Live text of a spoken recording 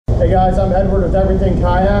Hey guys, I'm Edward with Everything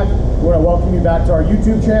Kayak. We want to welcome you back to our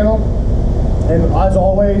YouTube channel. And as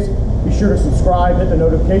always, be sure to subscribe, hit the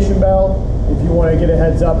notification bell if you want to get a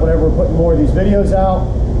heads up whenever we're putting more of these videos out.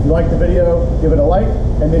 If you like the video, give it a like,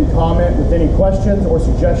 and then comment with any questions or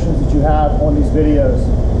suggestions that you have on these videos.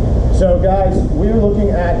 So guys, we're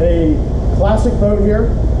looking at a classic boat here.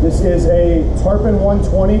 This is a Tarpon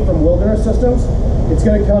 120 from Wilderness Systems. It's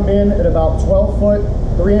going to come in at about 12 foot,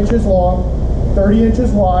 3 inches long, 30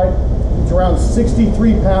 inches wide. It's around 63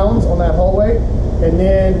 pounds on that hull weight, and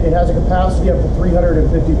then it has a capacity up to 350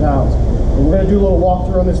 pounds. And we're going to do a little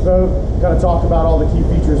walkthrough on this boat, kind of talk about all the key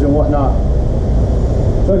features and whatnot.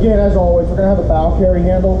 So again, as always, we're going to have a bow carry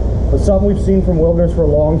handle, but something we've seen from Wilderness for a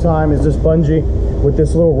long time is this bungee with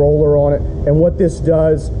this little roller on it. And what this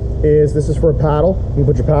does is, this is for a paddle. You can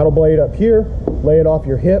put your paddle blade up here, lay it off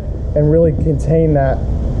your hip, and really contain that.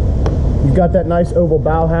 You've got that nice oval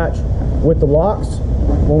bow hatch with the locks.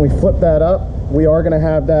 When we flip that up, we are going to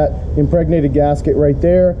have that impregnated gasket right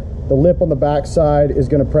there. The lip on the back side is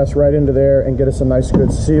going to press right into there and get us a nice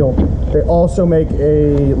good seal. They also make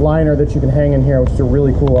a liner that you can hang in here, which is a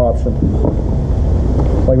really cool option.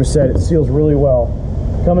 Like we said, it seals really well.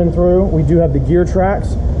 Coming through, we do have the gear tracks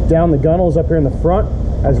down the gunnels up here in the front,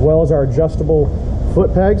 as well as our adjustable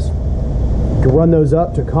foot pegs. You can run those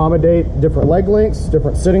up to accommodate different leg lengths,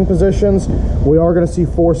 different sitting positions. We are going to see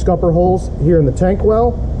 4 scupper holes here in the tank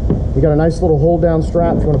well. You got a nice little hold down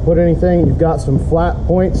strap if you want to put anything. You've got some flat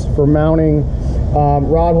points for mounting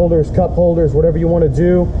rod holders, cup holders, whatever you want to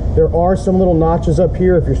do. There are some little notches up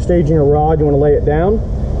here. If you're staging a rod, you want to lay it down.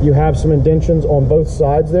 You have some indentions on both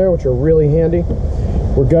sides there, which are really handy.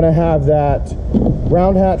 We're going to have that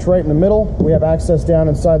round hatch right in the middle. We have access down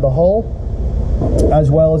inside the hull, as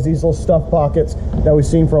well as these little stuff pockets that we've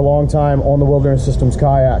seen for a long time on the Wilderness Systems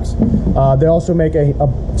kayaks. They also make a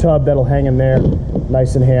tub that'll hang in there,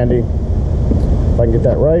 nice and handy. If I can get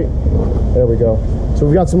that right. There we go. So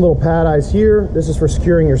we've got some little pad eyes here. This is for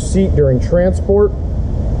securing your seat during transport.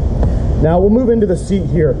 Now we'll move into the seat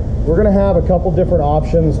here. We're going to have a couple different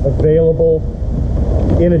options available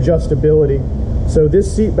in adjustability. So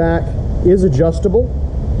this seat back is adjustable.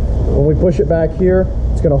 When we push it back here,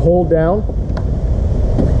 it's going to hold down.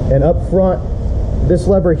 And up front, this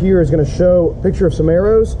lever here is going to show a picture of some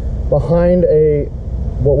arrows behind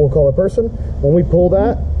what we'll call a person. When we pull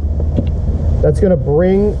that, that's going to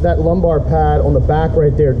bring that lumbar pad on the back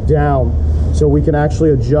right there down, so we can actually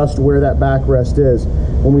adjust where that backrest is.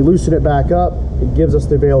 When we loosen it back up, it gives us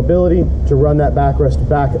the availability to run that backrest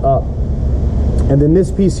back up. And then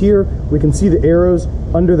this piece here, we can see the arrows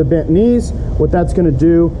under the bent knees. What that's going to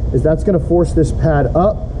do is that's going to force this pad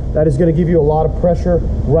up. That is going to give you a lot of pressure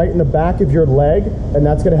right in the back of your leg, and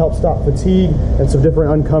that's going to help stop fatigue and some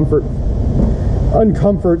different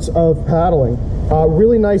uncomforts of paddling.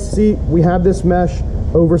 Really nice seat. We have this mesh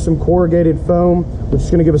over some corrugated foam, which is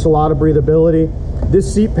going to give us a lot of breathability.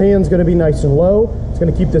 This seat pan is going to be nice and low. It's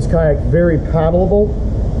going to keep this kayak very paddleable.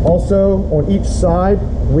 Also, on each side,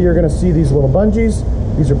 we are going to see these little bungees.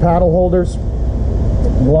 These are paddle holders.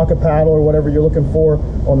 Lock a paddle or whatever you're looking for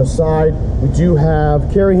on the side. We do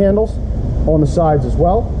have carry handles on the sides as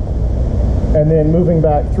well. And then moving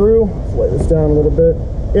back through, let's lay this down a little bit,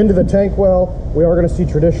 into the tank well, we are going to see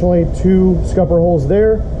traditionally 2 scupper holes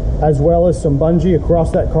there, as well as some bungee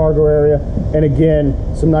across that cargo area, and again,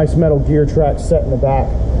 some nice metal gear tracks set in the back.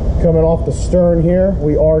 Coming off the stern here,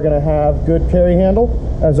 we are going to have good carry handle,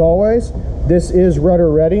 as always. This is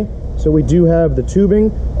rudder ready, so we do have the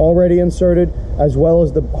tubing already inserted, as well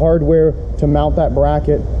as the hardware to mount that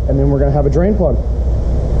bracket, and then we're going to have a drain plug.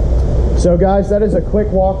 So guys, that is a quick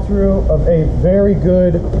walkthrough of a very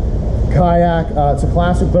good kayak. It's a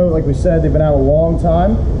classic boat, like we said. They've been out a long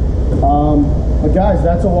time. But guys,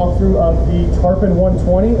 that's a walkthrough of the Tarpon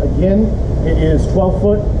 120. Again, it is 12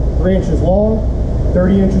 foot, 3 inches long,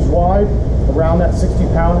 30 inches wide, around that 60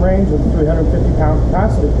 pound range with 350 pound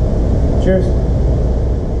capacity. Cheers.